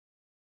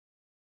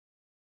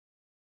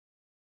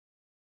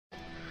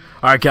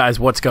Alright guys,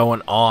 what's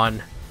going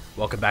on?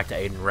 Welcome back to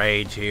Ayden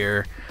Rage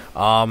here.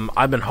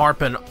 I've been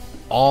harping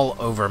all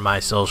over my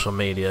social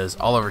medias,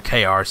 all over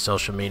KR's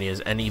social medias,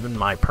 and even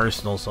my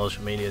personal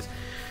social medias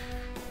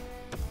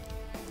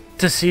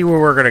to see where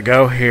we're gonna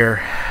go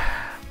here.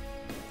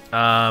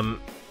 Oh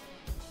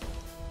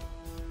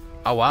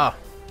wow.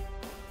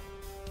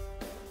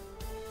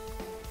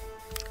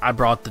 I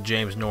brought the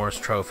James Norris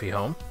Trophy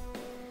home.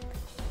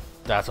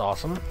 That's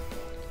awesome.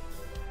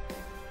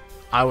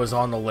 I was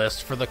on the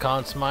list for the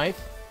Conn Smythe.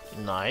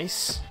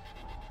 Nice.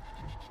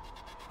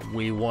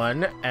 We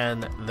won,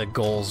 and the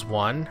goals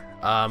won.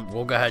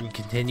 We'll go ahead and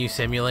continue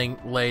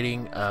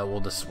simulating. We'll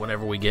just,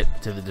 whenever we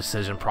get to the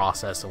decision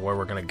process of where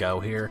we're going to go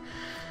here.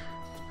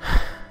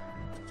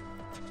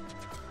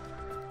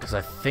 Because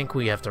I think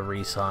we have to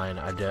re-sign.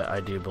 I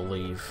do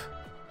believe.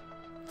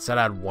 It said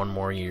I had one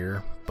more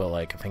year, but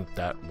like I think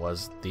that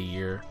was the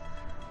year.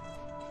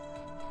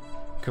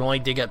 Can only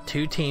dig up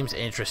 2 teams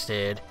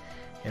interested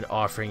in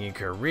offering a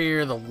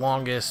career. The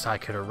longest I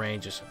could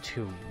arrange is a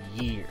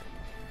 2-year.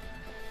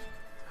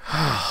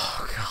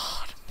 Oh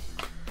god.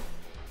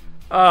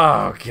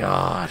 Oh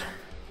god.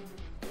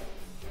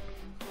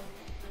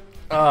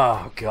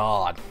 Oh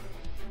god.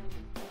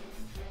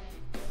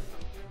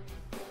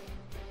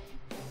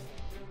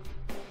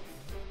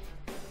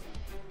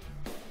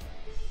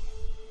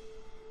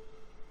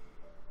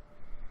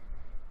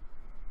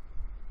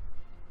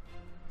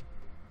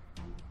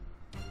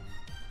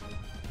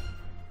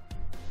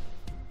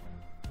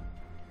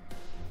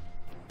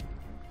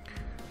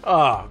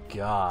 Oh,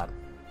 God.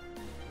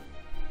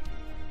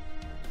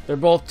 They're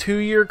both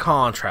 2-year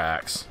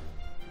contracts.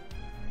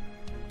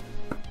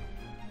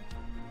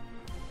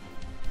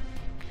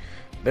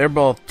 They're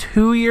both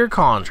 2-year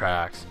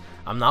contracts.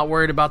 I'm not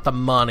worried about the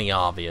money,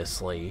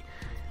 obviously.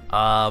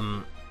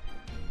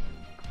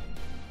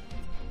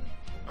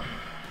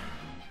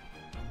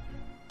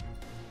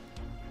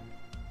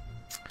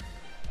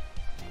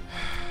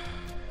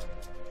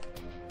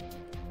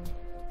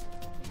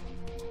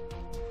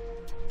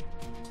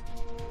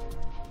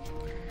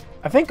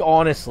 I think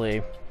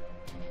honestly,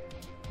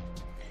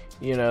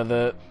 you know,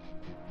 the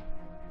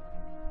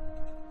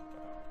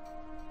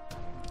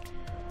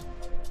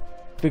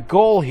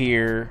goal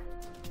here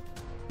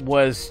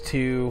was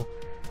to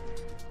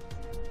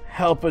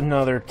help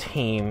another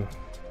team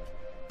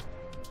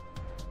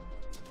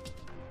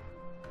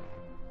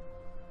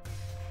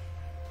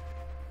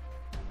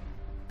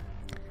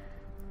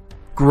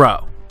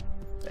grow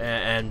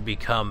and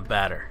become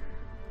better.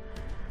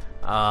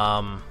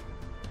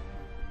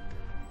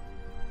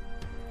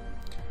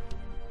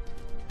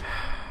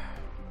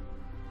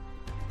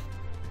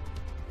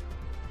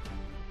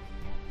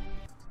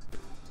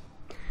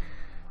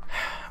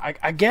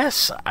 I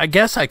guess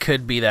I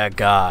could be that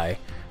guy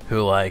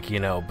who, like, you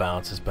know,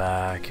 bounces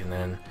back and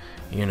then,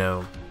 you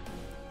know,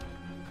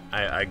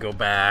 I go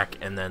back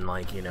and then,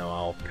 like, you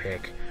know,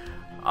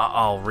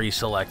 I'll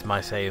reselect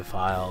my save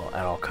file and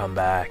I'll come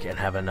back and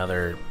have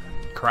another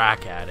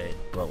crack at it,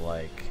 but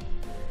like,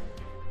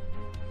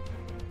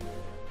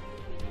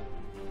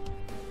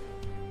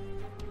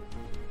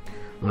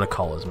 I'm gonna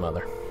call his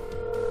mother.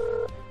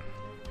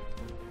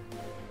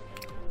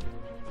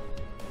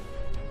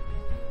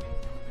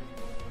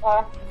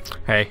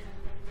 Hey.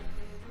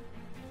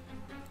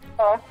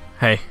 Hello?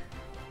 Hey.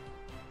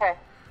 Hey.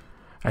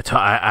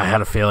 I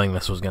had a feeling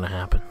this was gonna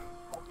happen.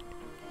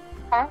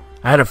 Huh?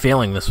 I had a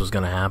feeling this was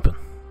gonna happen.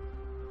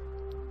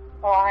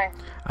 Why?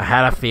 I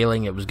had a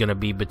feeling it was gonna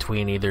be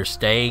between either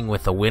staying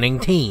with a winning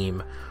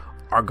team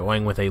or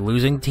going with a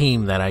losing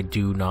team that I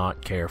do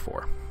not care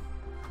for.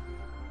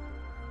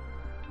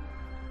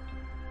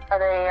 Are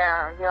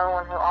they the only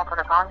one who offered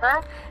a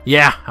contract?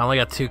 Yeah, I only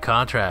got 2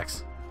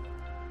 contracts.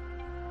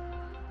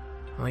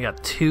 I only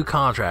got 2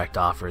 contract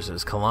offers. It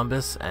was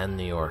Columbus and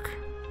New York.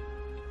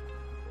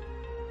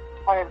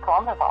 What did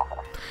Columbus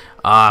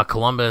offer?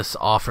 Columbus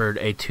offered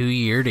a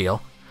 2-year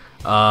deal,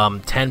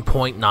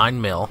 10.9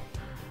 mil.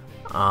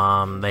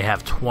 They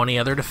have 20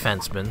 other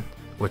defensemen,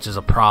 which is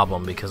a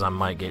problem because I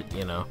might get,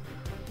 you know,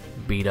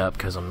 beat up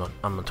because I'm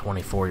a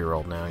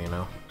 24-year-old now, you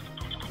know.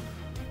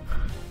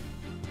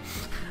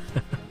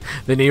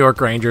 The New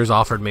York Rangers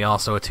offered me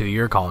also a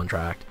 2-year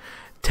contract.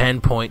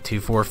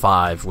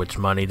 10.245, which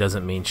money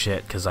doesn't mean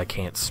shit because I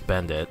can't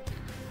spend it.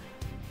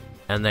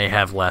 And they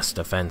have less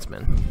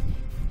defensemen.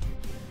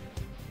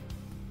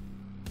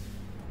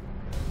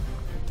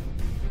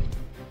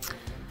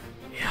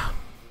 Yeah.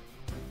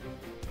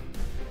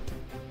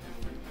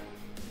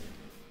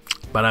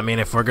 But I mean,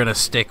 if we're gonna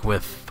stick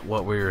with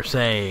what we were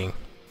saying,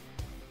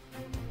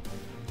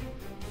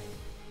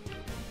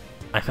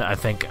 I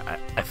think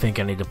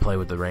I need to play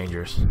with the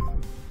Rangers.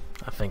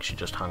 I think she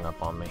just hung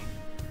up on me.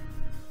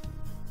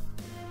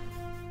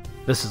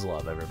 This is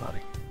love, everybody.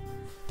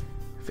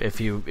 If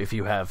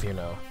you have, you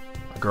know,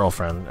 a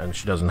girlfriend and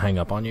she doesn't hang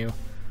up on you,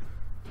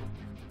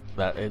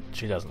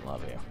 she doesn't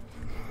love you.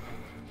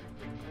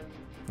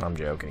 I'm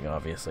joking,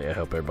 obviously. I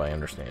hope everybody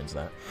understands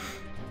that.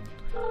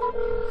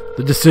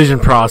 The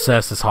decision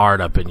process is hard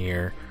up in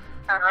here.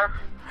 Uh-huh.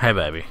 Hey,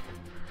 baby.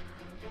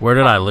 Where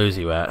did I lose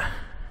you at?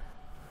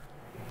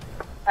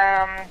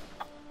 You're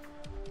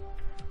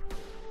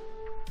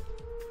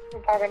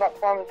talking about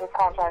Columbus's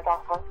contract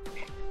offer.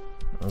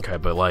 Okay,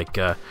 but like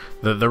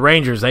the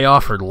Rangers, they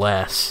offered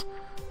less,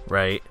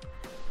 right?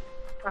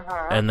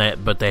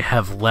 But they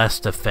have less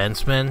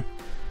defensemen,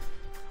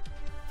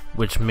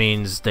 which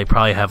means they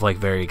probably have like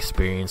very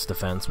experienced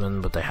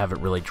defensemen, but they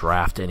haven't really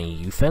drafted any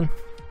youth in.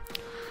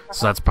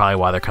 So that's probably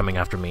why they're coming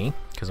after me,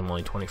 because I'm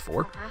only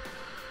 24.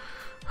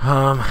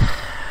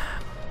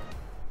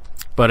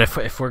 But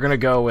if we're gonna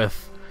go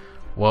with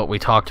what we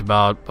talked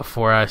about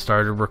before I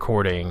started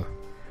recording,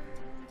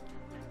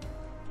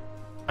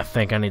 I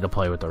think I need to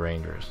play with the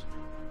Rangers.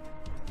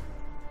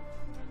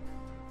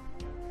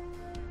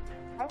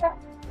 Okay.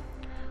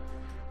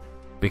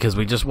 Because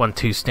we just won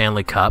 2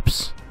 Stanley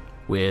Cups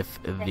with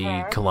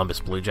the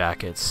Columbus Blue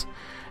Jackets,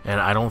 and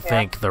I don't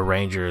think the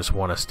Rangers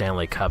won a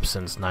Stanley Cup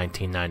since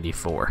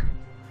 1994.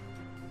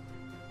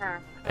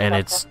 And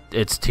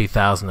it's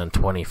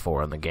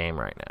 2024 in the game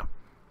right now.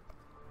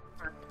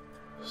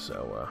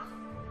 So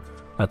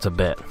that's a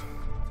bit.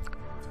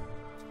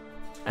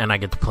 And I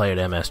get to play at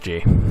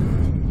MSG.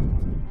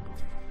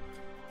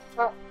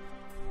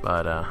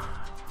 But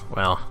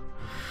well,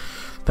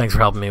 thanks for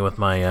helping me with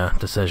my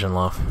decision,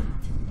 love.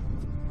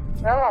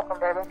 You're welcome,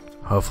 baby.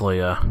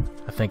 Hopefully, I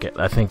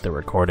think the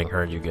recording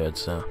heard you good,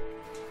 so.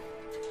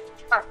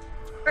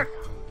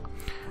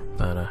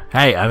 But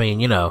hey, I mean,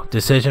 you know,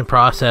 decision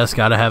process,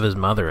 gotta have his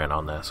mother in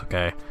on this,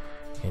 okay?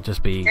 Can't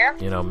just be,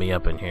 you know, me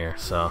up in here,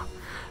 so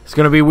it's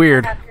gonna be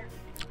weird.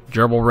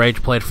 Gerbil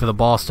Rage played for the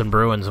Boston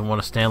Bruins and won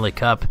a Stanley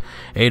Cup.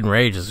 Ayden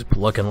Rage is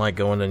looking like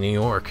going to New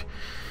York.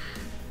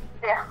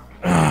 Yeah.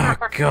 Oh,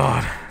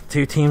 God.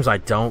 2 teams I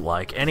don't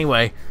like.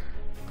 Anyway,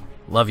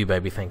 love you,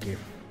 baby. Thank you.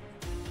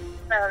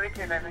 I love you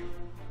too, baby.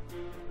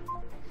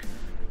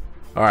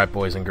 Alright,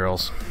 boys and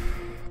girls.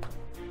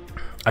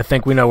 I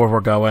think we know where we're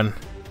going.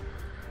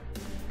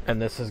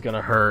 And this is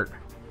gonna hurt.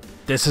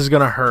 This is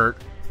gonna hurt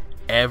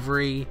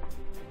every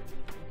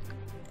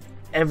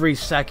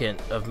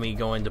second of me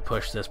going to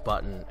push this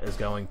button is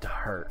going to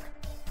hurt.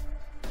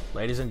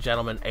 Ladies and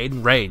gentlemen,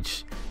 Ayden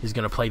Rage is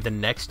going to play the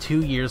next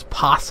 2 years,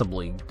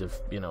 possibly,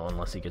 you know,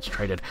 unless he gets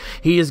traded.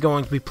 He is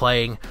going to be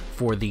playing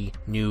for the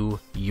New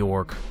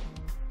York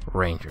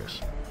Rangers.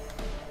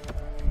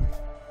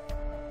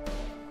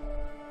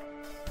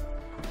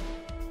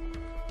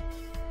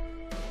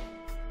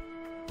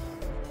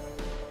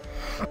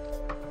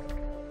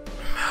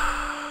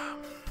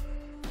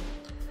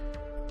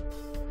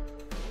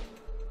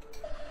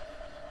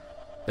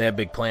 They have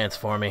big plans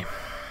for me.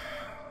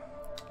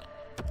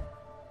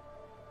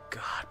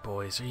 God,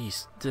 boys,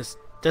 this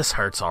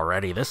hurts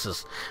already. This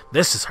is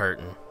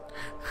hurting.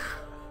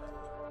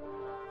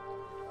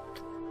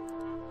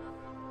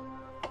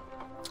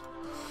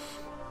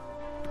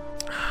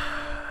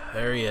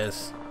 There he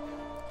is,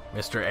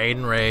 Mr.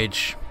 Ayden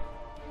Rage,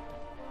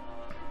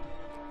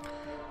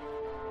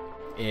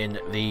 in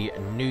the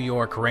New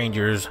York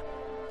Rangers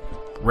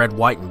red,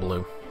 white, and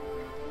blue.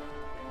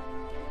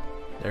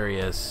 There he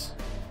is,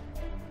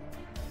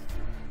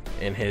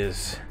 in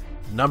his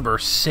number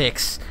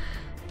 6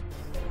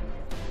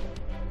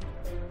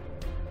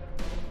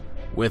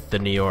 with the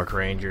New York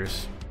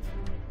Rangers.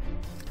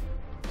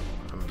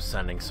 I'm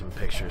sending some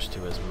pictures to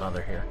his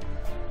mother here,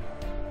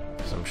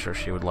 because I'm sure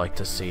she would like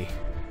to see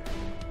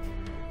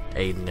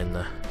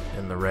Ayden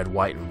in the red,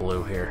 white, and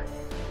blue here.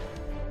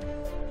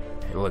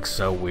 It looks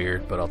so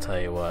weird, but I'll tell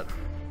you what.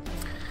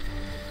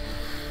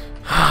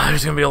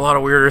 There's gonna be a lot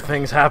of weirder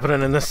things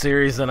happening in this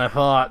series than I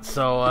thought,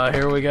 so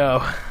here we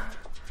go.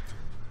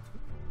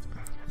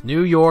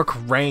 New York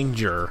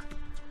Ranger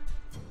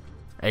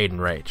Ayden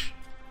Rage.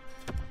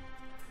 I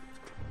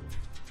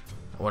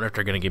wonder if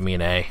they're gonna give me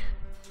an A.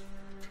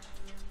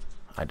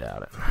 I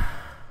doubt it.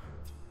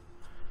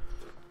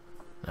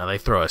 Now they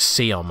throw a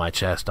C on my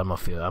chest, I'm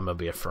gonna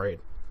be afraid.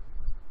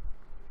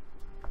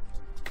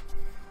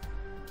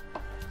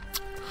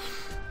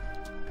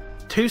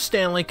 Two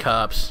Stanley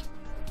Cups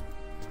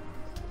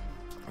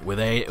with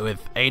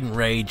Ayden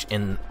Rage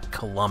in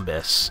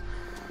Columbus.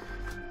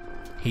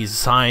 He's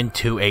signed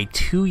to a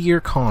 2-year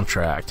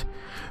contract,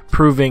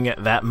 proving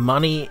that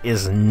money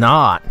is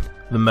not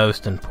the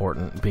most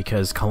important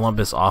because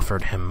Columbus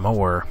offered him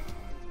more.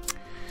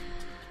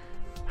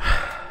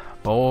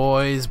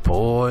 Boys,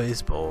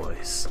 boys,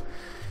 boys.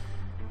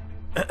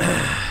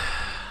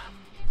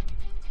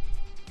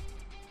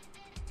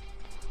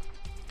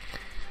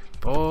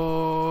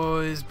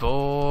 Boys,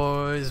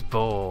 boys,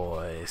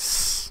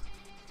 boys.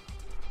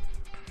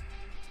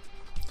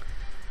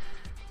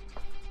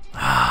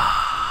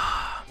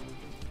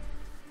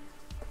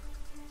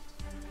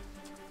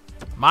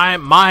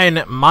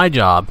 My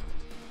job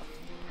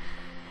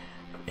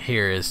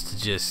here is to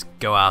just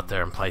go out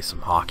there and play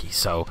some hockey.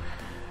 So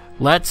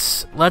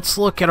let's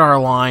look at our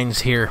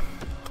lines here.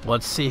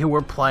 Let's see who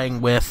we're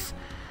playing with.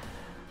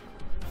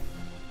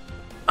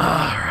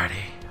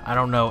 Alrighty. I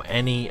don't know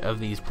any of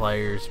these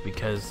players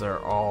because they're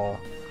all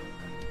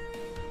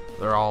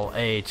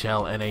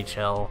AHL,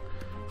 NHL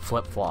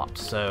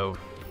flip-flops. So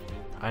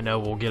I know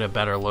we'll get a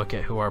better look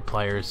at who our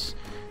players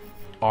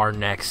are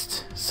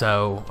next.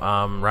 So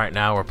right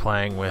now we're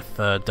playing with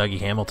Dougie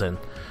Hamilton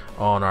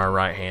on our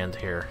right hand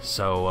here.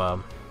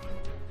 So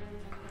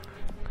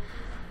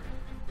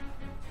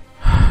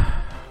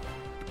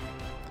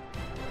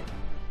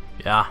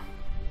yeah,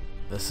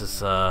 this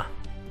is a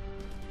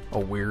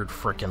weird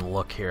freaking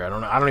look here. I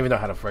don't even know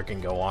how to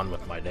freaking go on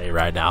with my day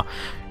right now.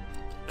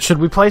 Should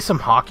we play some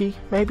hockey,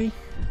 maybe?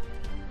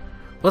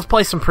 Let's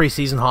play some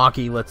preseason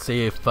hockey. Let's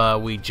see if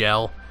we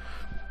gel.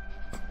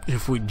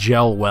 If we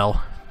gel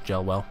well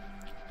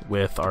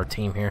with our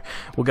team here.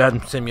 We'll go ahead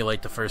and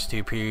simulate the first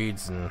 2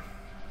 periods, and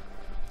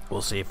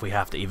we'll see if we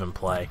have to even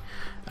play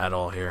at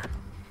all here.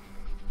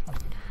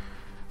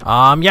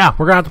 Yeah,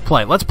 we're gonna have to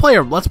play. Let's play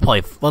this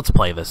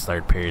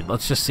 3rd period.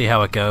 Let's just see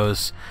how it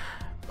goes.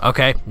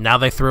 Okay, now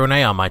they threw an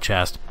A on my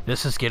chest.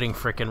 This is getting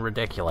freaking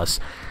ridiculous.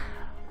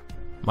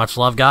 Much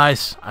love,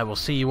 guys. I will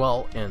see you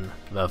all in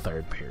the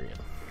 3rd period.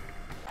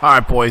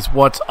 Alright, boys,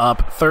 what's up?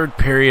 3rd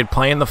period,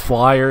 playing the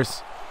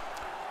Flyers.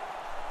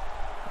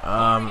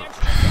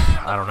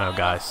 I don't know,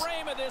 guys.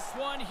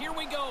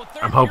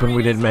 I'm hoping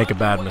we didn't make a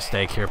bad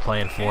mistake here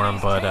playing for him,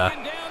 but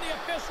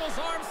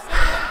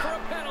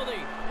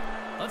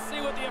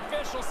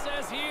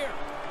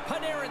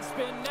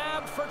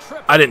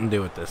I didn't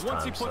do it this time.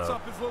 Once he puts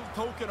up his little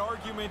token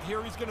argument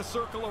here, he's going to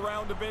circle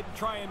around a bit and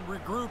try and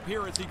regroup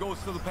here as he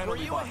goes to the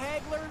penalty box. Were you a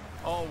haggler?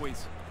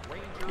 Always.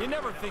 You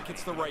never think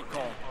it's the right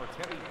call.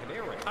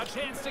 A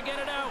chance to get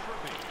it out.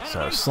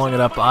 So slung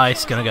it up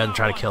ice, gonna go ahead and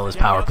try to kill his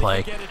power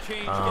play.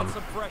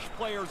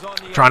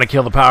 Trying to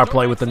kill the power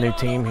play with the new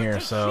team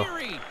here, so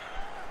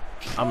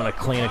I'm gonna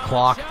clean a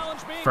clock.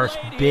 First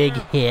big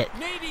hit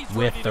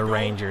with the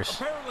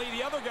Rangers. Apparently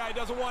the other guy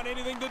doesn't want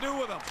anything to do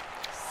with him.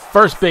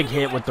 First big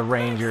hit with the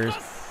Rangers.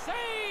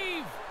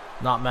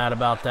 Not mad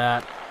about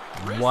that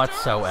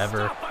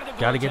whatsoever.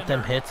 Gotta get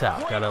them hits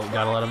out. Gotta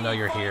let them know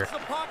you're here.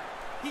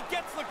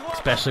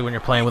 Especially when you're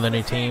playing with a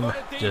new team.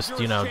 Just,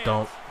 you know,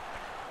 don't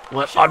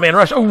let odd man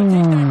rush. Ooh,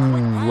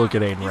 look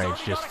at Ayden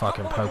Rage just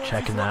fucking poke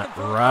checking that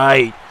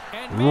right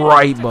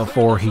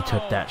before he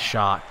took that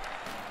shot.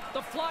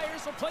 The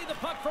Flyers will play the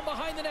puck from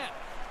behind the net.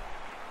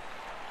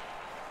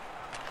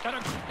 And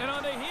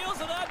on the heels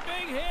of that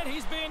big hit,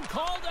 he's being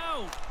called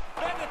out.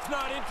 Bennett's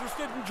not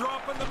interested in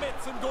dropping the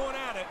mitts and going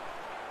at it.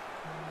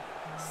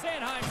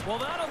 Sandheim, well,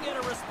 that'll get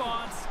a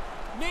response.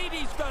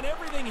 Nady's done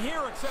everything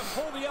here except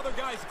pull the other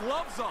guy's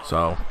gloves off.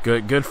 So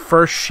good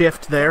first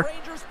shift there. The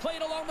Rangers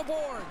played along the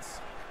boards.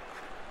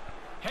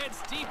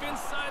 Heads deep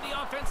inside the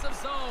offensive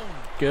zone.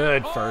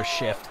 Good first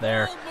shift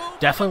there.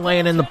 Definitely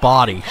laying in the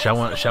body,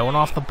 showing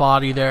off the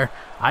body there.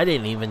 I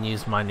didn't even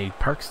use my new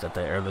perks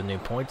the new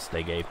points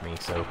they gave me.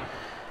 So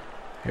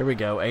here we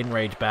go. Ayden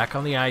Rage back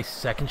on the ice.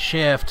 Second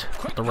shift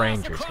with the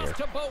Rangers here.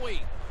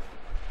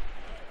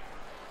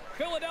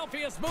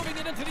 Philadelphia's moving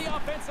it into the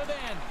offensive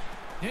end.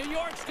 New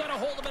York's got a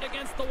hold of it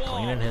against the wall.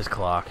 Cleaning his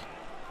clock.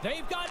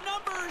 They've got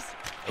numbers.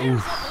 Here's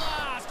a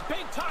blast.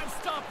 Big time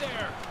stop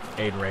there.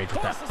 Ayden Rage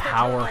with that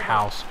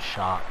powerhouse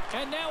shot.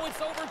 And now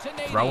it's over to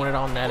Nady. Throwing it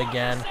on net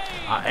again.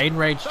 Ayden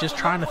Rage just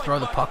trying to throw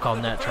the puck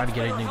on net, trying to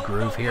get a new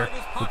groove here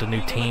with the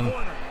new team.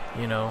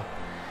 You know,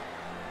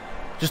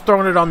 just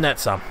throwing it on net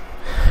some.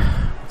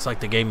 Looks like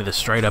they gave me the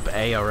straight up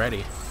A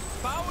already.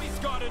 Bowie's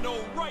got to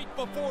know right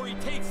before he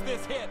takes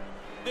this hit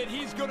that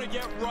he's going to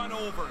get run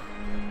over.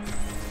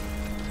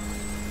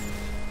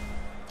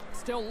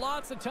 Still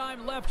lots of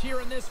time left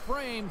here in this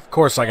frame. Of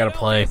course I gotta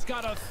play.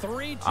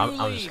 I'm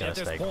just gonna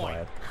stay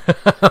quiet.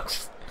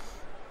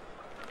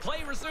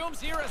 Play resumes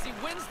here as he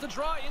wins the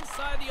draw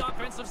inside the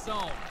offensive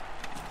zone.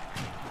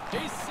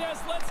 He says,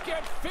 let's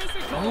get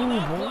physical on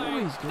that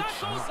play. That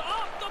goes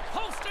off the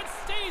post and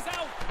stays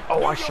out.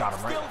 Oh, I shot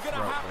him right in the Still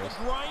gonna have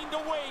to grind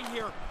away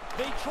here.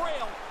 They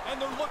trail,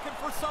 and they're looking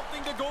for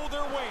something to go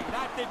their way.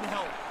 That didn't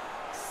help.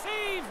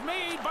 Save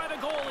made by the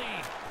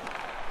goalie.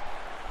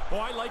 Oh,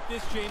 I like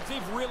this, James.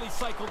 They've really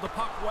cycled the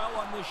puck well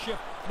on this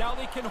shift. Now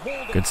they can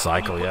hold it. Good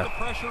cycle, yeah. Yeah. Put the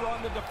pressure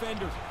on the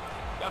defenders.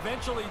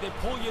 Eventually, they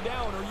pull you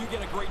down, or you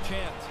get a great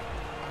chance.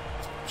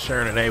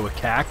 Sharing an A with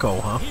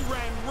Kako, huh? He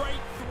ran right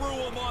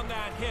through him on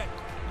that hit.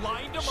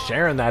 Lined him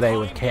Sharing that A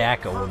with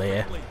Kako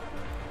there.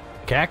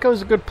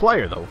 Kako's a good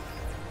player, though.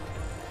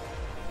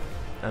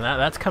 And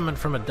that's coming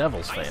from a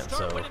Devils fan,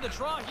 so. The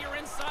draw here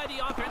inside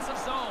the offensive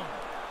zone.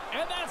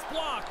 And that's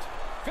blocked.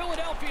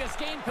 Philadelphia's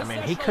gained possession. I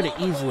mean, he could have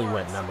easily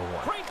went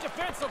 #1. Great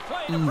defensive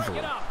play to break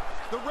it up.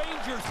 The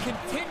Rangers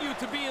continue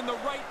to be in the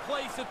right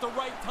place at the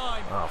right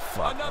time. Oh,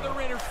 fuck. Another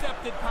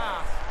intercepted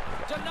pass.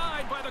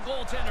 Denied by the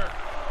goaltender.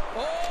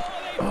 Oh,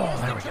 they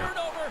forced the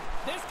turnover.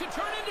 This could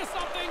turn into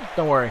something.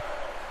 Don't worry.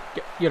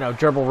 You know,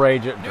 Dribble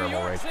Rage.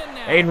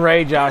 Ayden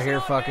Rage out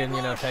here fucking,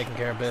 you know, taking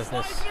care of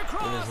business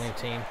with his new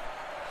team.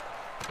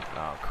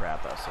 Oh,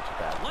 crap. That was such a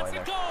bad play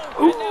there.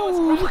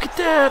 Ooh, look at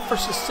that.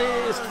 First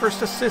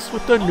assist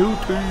with the new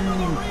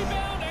team.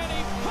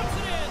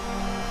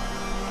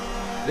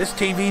 This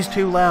TV's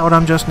too loud.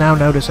 I'm just now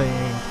noticing.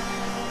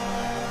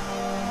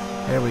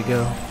 There we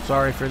go.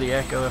 Sorry for the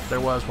echo if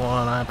there was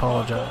one. I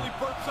apologize.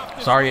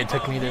 Sorry it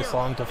took me this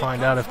long to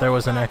find out if there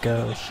was an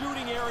echo.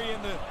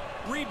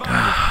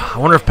 I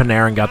wonder if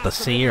Panarin got the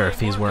C or if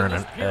he's wearing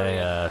an A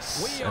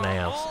as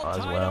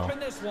well.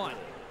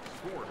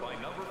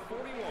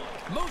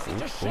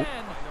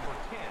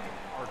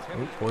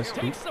 Boys,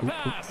 Takes the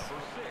pass.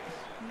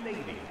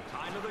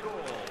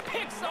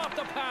 Picks off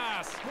the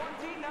pass.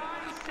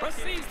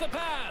 Receives the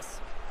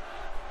pass.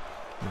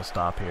 I'm gonna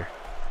stop here.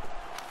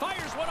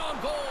 Fires one on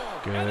goal.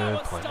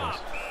 Good play.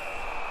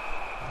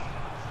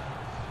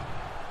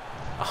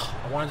 Oh,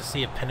 I wanted to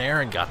see if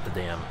Panarin got the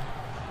damn.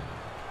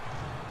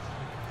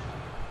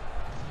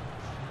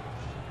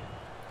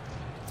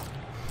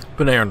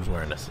 Panarin's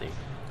wearing a C.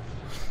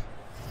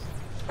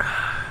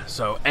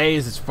 So A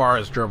is as far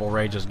as Dribble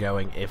Rage is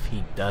going if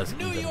he does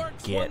even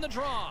get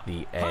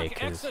the A,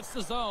 because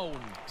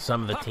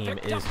some of the team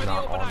is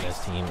not on this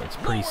team. It's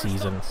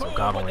preseason, so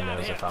God only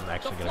knows if I'm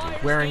actually going to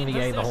be wearing the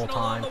A the whole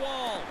time.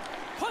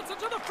 Puts it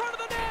to the front of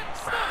the net.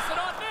 Snaps it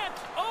on net.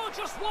 Oh,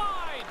 just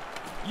wide.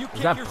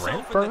 Is that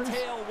Brent Burns?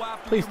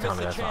 Please tell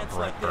me that's not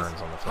Brent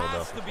Burns on the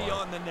Philadelphia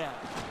Flyers.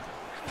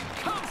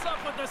 Comes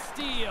up with the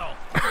steal.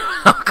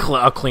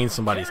 I'll clean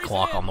somebody's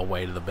clock on the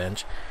way to the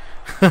bench.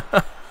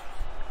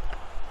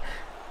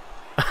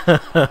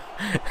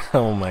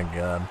 Oh my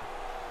God!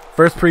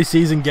 First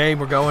preseason game,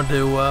 we're going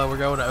to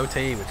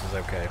OT, which is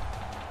okay.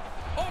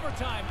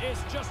 Overtime is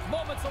just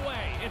moments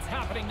away. It's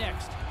happening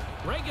next.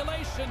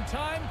 Regulation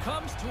time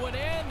comes to an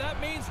end.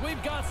 That means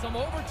we've got some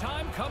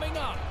overtime coming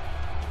up.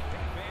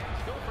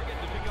 Fans, don't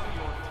forget to pick up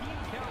your team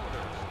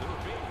calendars. They're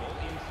available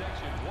in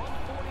section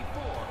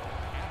 144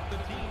 at the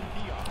team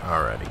kiosk.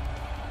 Alrighty.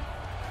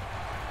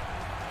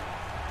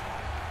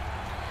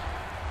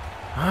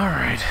 All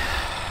right.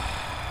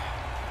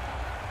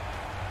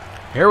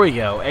 Here we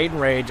go. Ayden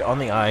Rage on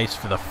the ice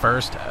for the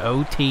first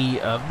OT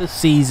of the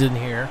season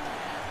here.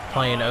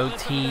 Playing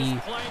OT.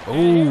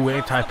 Ooh,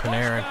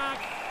 anti-Panarin.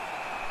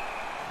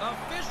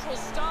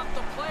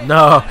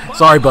 No,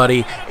 sorry,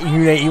 buddy.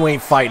 You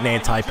ain't fighting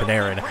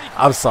anti-Panarin.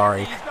 I'm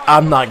sorry.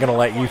 I'm not going to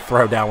let you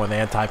throw down with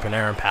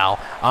anti-Panarin, pal.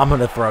 I'm going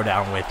to throw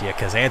down with you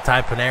because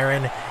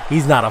anti-Panarin,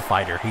 he's not a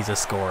fighter. He's a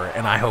scorer,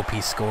 and I hope he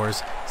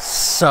scores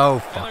so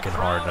fucking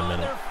hard in a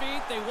minute.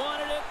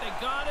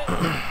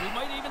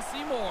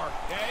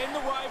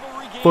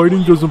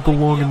 Fighting doesn't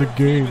belong in the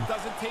game,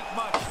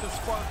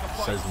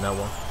 says no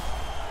one.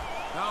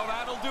 Now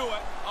that'll do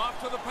it. Off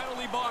to the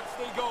penalty box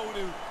they go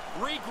to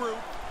regroup,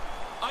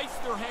 ice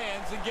their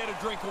hands, and get a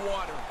drink of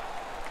water.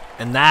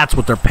 And that's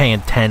what they're paying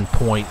 10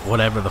 point,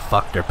 whatever the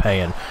fuck they're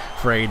paying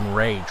for Ayden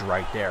Rage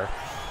right there.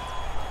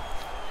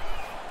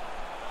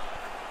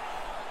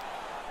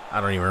 I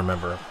don't even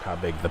remember how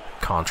big the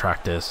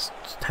contract is.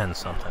 It's 10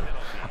 something.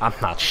 I'm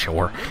not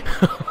sure.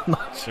 I'm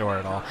not sure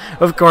at all.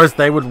 Of course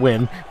they would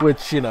win,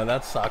 which, you know,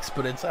 that sucks,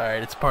 but it's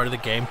alright. It's part of the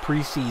game.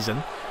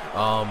 Preseason.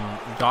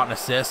 Got an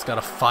assist, got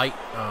a fight.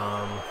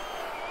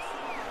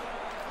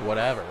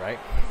 Whatever, right?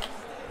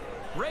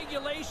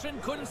 Regulation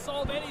couldn't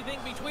solve anything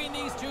between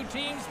these two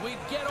teams. We'd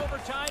get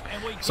overtime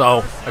and we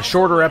So, a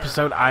shorter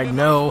episode, I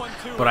know,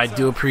 but I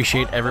do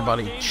appreciate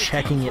everybody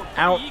checking it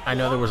out. I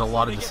know there was a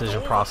lot of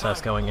decision process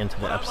going into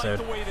the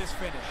episode.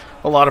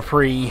 A lot of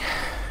you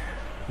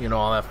know,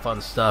 all that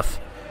fun stuff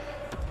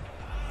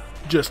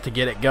just to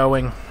get it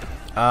going.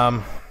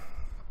 I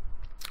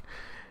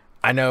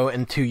know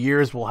in 2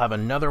 years we'll have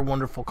another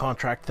wonderful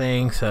contract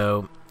thing,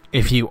 so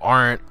if you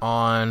aren't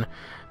on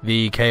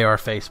the KR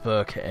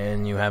Facebook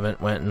and you haven't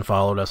went and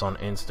followed us on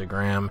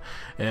Instagram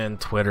and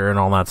Twitter and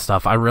all that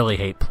stuff, I really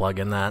hate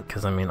plugging that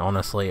because, I mean,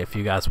 honestly, if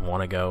you guys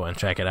want to go and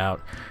check it out,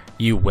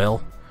 you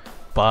will.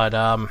 But,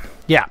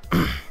 yeah,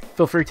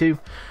 feel free to.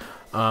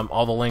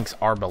 All the links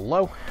are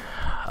below.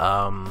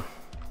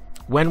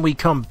 When we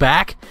come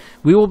back,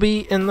 we will be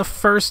in the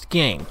first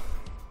game,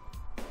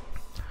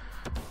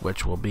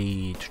 which will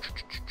be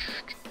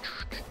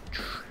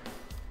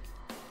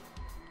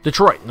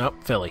Detroit. Nope,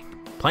 Philly.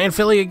 Playing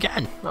Philly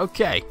again.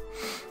 Okay.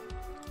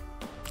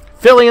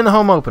 Philly in the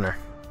home opener.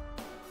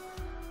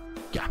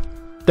 Yeah.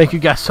 Thank you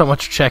guys so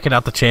much for checking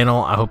out the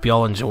channel. I hope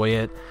y'all enjoy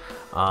it.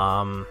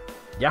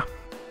 Yeah.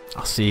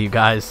 I'll see you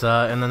guys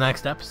in the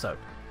next episode.